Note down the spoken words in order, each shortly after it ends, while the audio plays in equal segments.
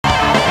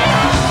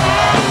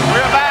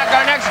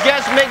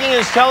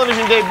making his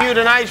television debut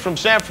tonight from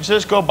San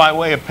Francisco by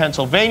way of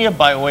Pennsylvania,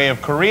 by way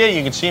of Korea.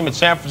 You can see him at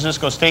San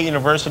Francisco State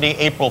University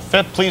April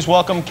 5th. Please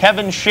welcome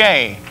Kevin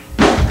Shea.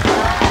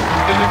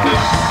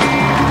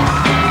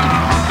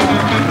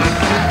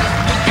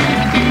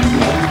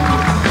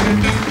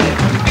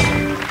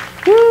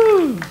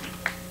 Woo!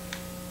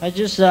 I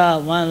just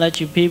want to let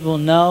you people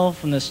know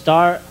from the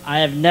start, I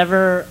have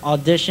never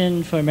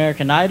auditioned for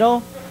American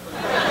Idol.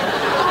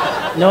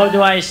 Nor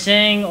do I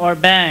sing or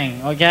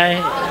bang, okay?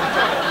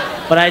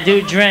 But I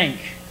do drink.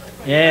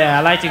 Yeah,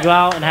 I like to go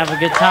out and have a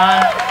good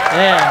time.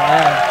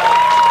 Yeah.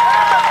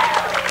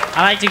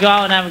 I like to go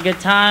out and have a good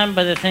time,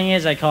 but the thing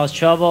is, I cause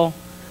trouble.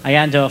 I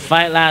got into a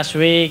fight last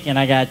week, and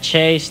I got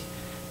chased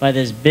by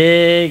this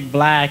big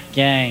black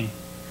gang.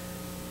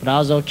 But I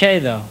was okay,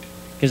 though,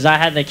 because I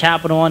had the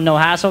Capital One No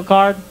Hassle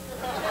card.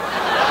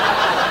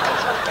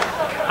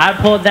 I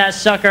pulled that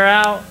sucker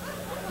out.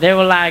 They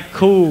were like,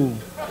 cool.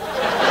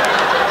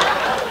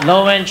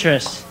 Low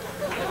interest.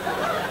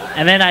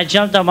 And then I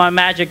jumped on my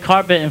magic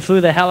carpet and flew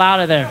the hell out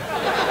of there.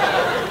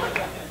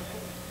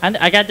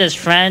 I got this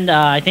friend,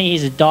 I think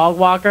he's a dog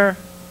walker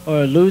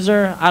or a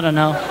loser, I don't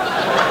know.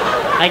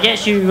 I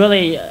guess you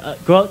really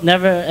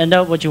never end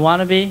up what you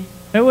want to be.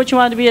 Remember what you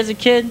wanted to be as a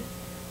kid? It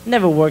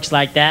never works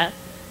like that.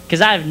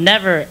 Because I've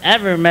never,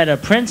 ever met a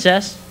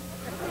princess,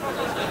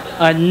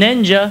 a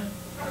ninja,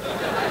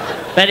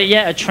 better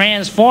yet, a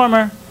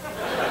transformer.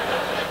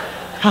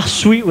 How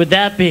sweet would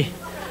that be?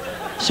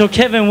 So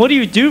Kevin, what do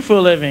you do for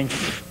a living?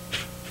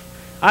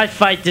 I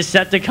fight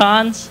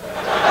Decepticons.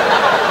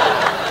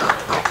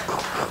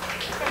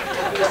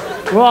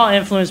 We're all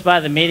influenced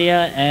by the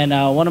media, and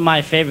one of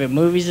my favorite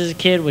movies as a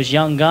kid was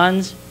Young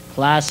Guns,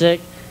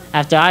 classic.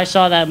 After I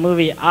saw that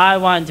movie, I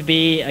wanted to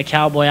be a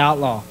cowboy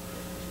outlaw.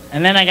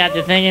 And then I got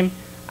to thinking,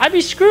 I'd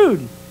be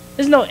screwed.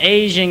 There's no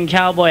Asian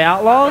cowboy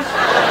outlaws.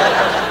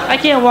 I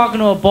can't walk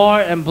into a bar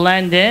and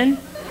blend in.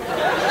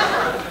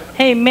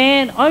 Hey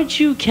man, aren't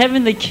you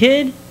Kevin the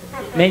Kid?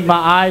 Make my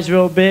eyes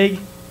real big.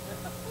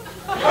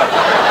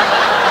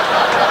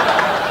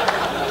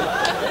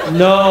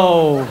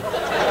 No.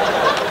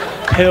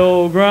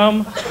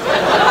 Pilgrim.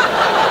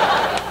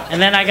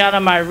 And then I got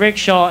on my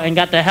rickshaw and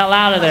got the hell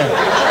out of there.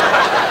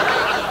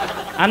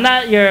 I'm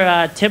not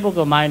your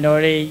typical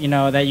minority, you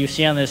know, that you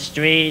see on the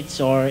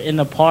streets or in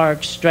the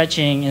park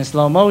stretching in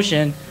slow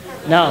motion.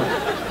 No,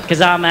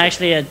 because I'm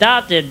actually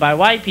adopted by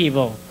white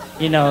people,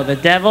 you know, the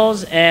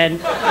devils,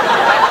 and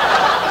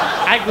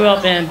I grew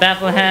up in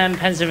Bethlehem,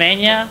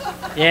 Pennsylvania.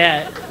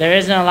 Yeah, there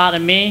isn't a lot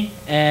of me,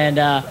 and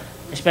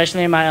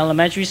especially in my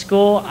elementary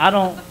school, I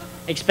don't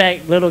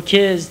expect little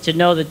kids to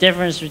know the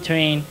difference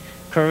between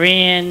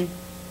Korean,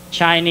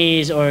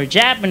 Chinese, or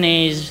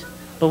Japanese,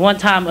 but one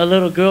time a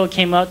little girl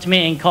came up to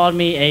me and called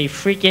me a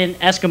freaking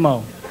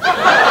Eskimo.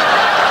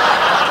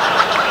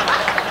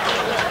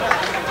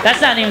 That's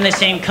not even the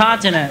same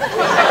continent.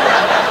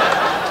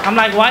 I'm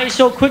like, why are you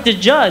so quick to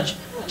judge?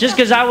 Just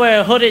because I wear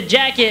a hooded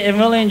jacket and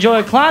really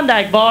enjoy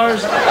Klondike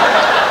bars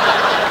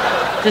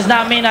does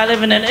not mean I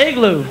live in an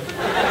igloo.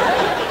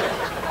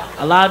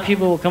 A lot of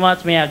people will come up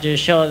to me after the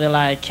show, they're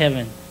like,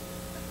 Kevin,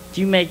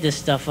 do you make this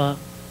stuff up?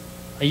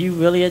 Are you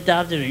really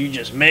adopted or you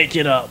just make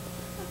it up?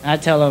 And I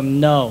tell them,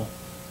 no.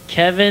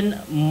 Kevin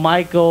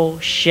Michael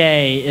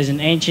Shea is an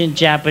ancient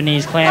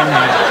Japanese clan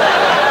name.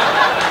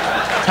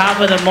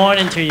 Top of the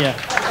morning to you.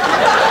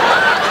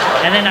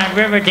 And then I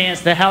river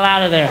dance the hell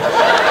out of there. All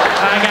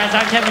right, guys,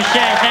 I'm Kevin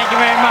Shea. Thank you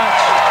very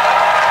much.